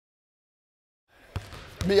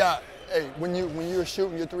BI, hey, when you're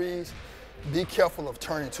shooting your threes, be careful of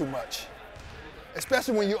turning too much,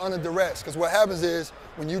 especially when you're under duress. Because what happens is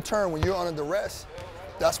when you turn, when you're under duress,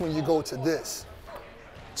 that's when you go to this.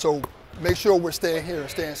 So make sure we're staying here,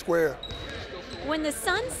 staying square. When the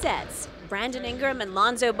sun sets, Brandon Ingram and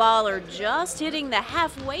Lonzo Ball are just hitting the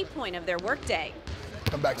halfway point of their workday.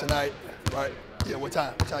 Come back tonight, right? Yeah, what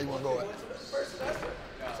time? What time you want to go at?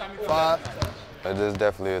 5? This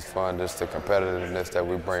definitely is fun, just the competitiveness that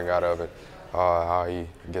we bring out of it, how he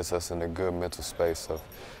gets us in a good mental space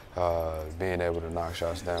of being able to knock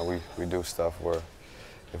shots down. We do stuff where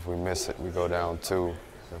if we miss it, we go down 2.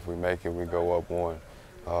 If we make it, we go up 1.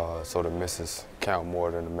 So the misses count more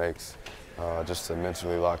than the makes, just to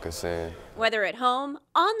mentally lock us in. Whether at home,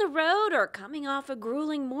 on the road, or coming off a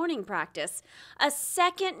grueling morning practice, a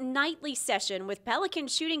second nightly session with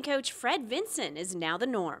Pelicans shooting coach Fred Vinson is now the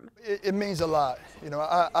norm. It means a lot. You know,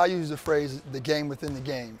 I use the phrase, the game within the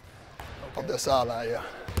game. Up that sideline, yeah.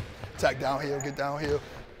 Attack downhill, get downhill.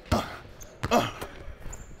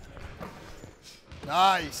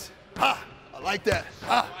 Nice. Ha! I like that.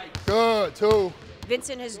 Ha! Good, 2.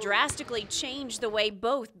 Vinson has drastically changed the way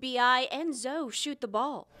both BI and Zoe shoot the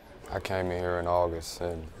ball. I came in here in August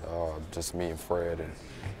and just meeting Fred, and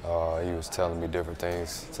he was telling me different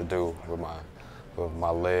things to do with my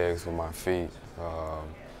legs, with my feet,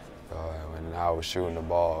 and how I was shooting the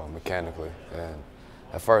ball mechanically. And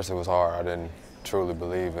at first it was hard. I didn't truly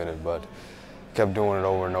believe in it, but kept doing it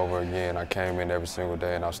over and over again. I came in every single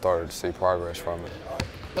day and I started to see progress from it.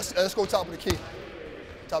 Let's go top of the key.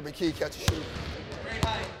 Top of the key, catch and shoot.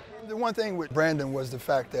 The one thing with Brandon was the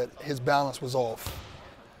fact that his balance was off.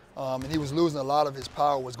 And he was losing a lot of his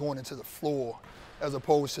power was going into the floor as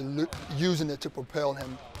opposed to using it to propel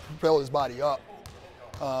his body up.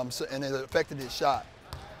 And it affected his shot.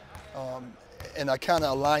 And I kind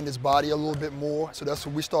of aligned his body a little bit more. So that's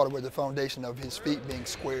what we started with, the foundation of his feet being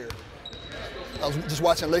square. I was just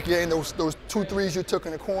watching a Laker game, those 2 threes you took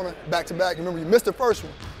in the corner, back to back. Remember, you missed the first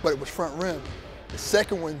one, but it was front rim. The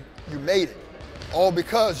second one, you made it. All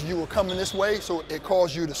because you were coming this way, so it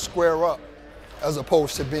caused you to square up as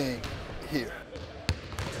opposed to being here.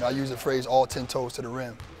 And I use the phrase all 10 toes to the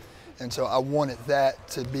rim. And so I wanted that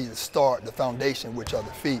to be the start, the foundation, which are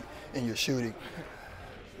the feet in your shooting.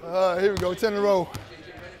 Here we go, 10 in a row.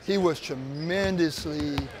 He was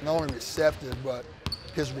tremendously not only receptive, but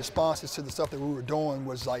his responses to the stuff that we were doing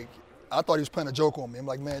was like, I thought he was playing a joke on me. I'm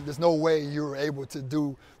like, man, there's no way you were able to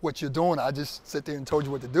do what you're doing. I just sit there and told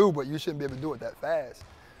you what to do, but you shouldn't be able to do it that fast.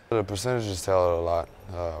 The percentages tell it a lot.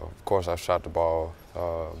 Of course, I've shot the ball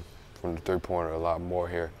from the three-pointer a lot more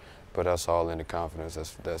here, but that's all in the confidence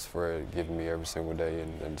that's Fred giving me every single day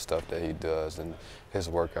and the stuff that he does and his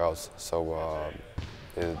workouts. So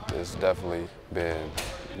it's definitely been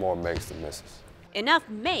more makes than misses. Enough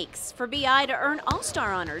makes for BI to earn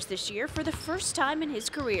All-Star honors this year for the first time in his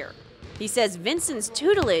career. He says Vinson's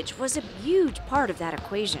tutelage was a huge part of that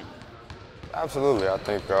equation. Absolutely. I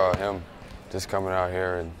think him just coming out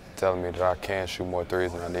here and telling me that I can shoot more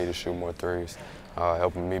threes and I need to shoot more threes,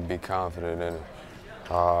 helping me be confident in it.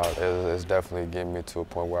 It's definitely getting me to a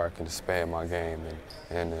point where I can expand my game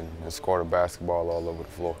and score the basketball all over the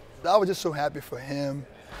floor. I was just so happy for him.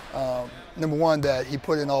 Number one, that he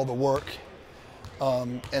put in all the work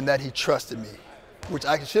and that he trusted me, which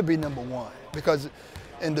I should be number one. Because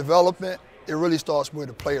in development, it really starts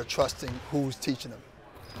with a player trusting who's teaching them.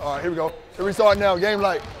 All right, here we go. Here we start now. Game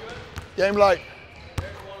light. Game light.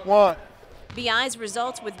 1. BI's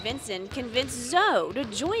results with Vinson convinced Zoe to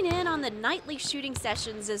join in on the nightly shooting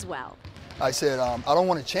sessions as well. I said, I don't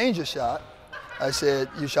want to change your shot. I said,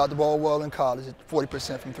 you shot the ball well in college at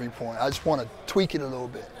 40% from three-point. I just want to tweak it a little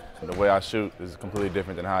bit. The way I shoot is completely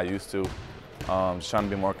different than how I used to. Just trying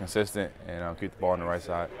to be more consistent and keep the ball on the right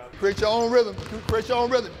side. Create your own rhythm. Create your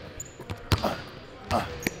own rhythm.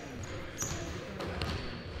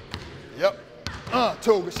 Yep.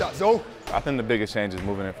 2, good shot, Zoe. I think the biggest change is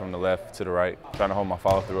moving it from the left to the right, trying to hold my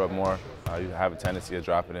follow-through up more. I have a tendency of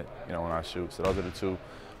dropping it, when I shoot. So those are the 2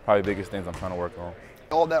 probably biggest things I'm trying to work on.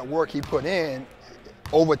 All that work he put in,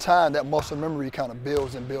 over time, that muscle memory kind of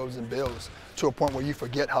builds and builds and builds to a point where you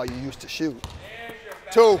forget how you used to shoot.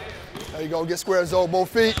 2, there you go, get square, Zoe, both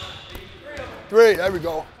feet. 3, there we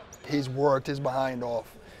go. He's worked his behind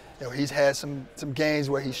off. He's had some games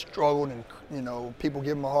where he struggled and, people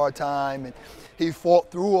give him a hard time, and he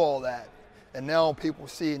fought through all that. And now people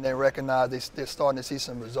see and they recognize they're starting to see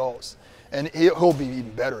some results. And he'll be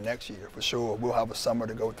even better next year, for sure. We'll have a summer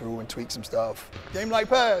to go through and tweak some stuff. Game like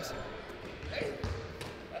pass. Hey,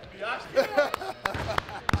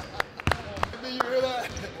 you hear that?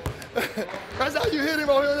 That's how you hit him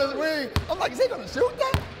on here in this wing. mean, I'm like, is he going to shoot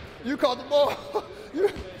that? You caught the ball.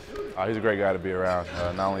 He's a great guy to be around,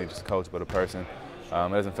 not only just a coach, but a person. It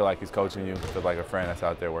doesn't feel like he's coaching you. It feels like a friend that's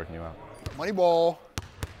out there working you out. Money ball.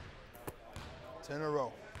 10 in a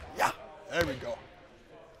row. Yeah, there we go.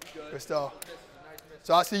 Good stuff.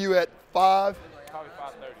 So I see you at 5? Probably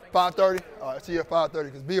 5:30? All right, I see you at 5:30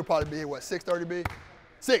 because B will probably be here, what, 6:30 B?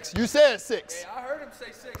 6. You said 6. Hey, I heard him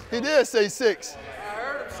say 6. He did say 6. I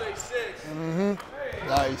heard him say 6. Mm-hmm.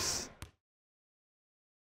 Nice.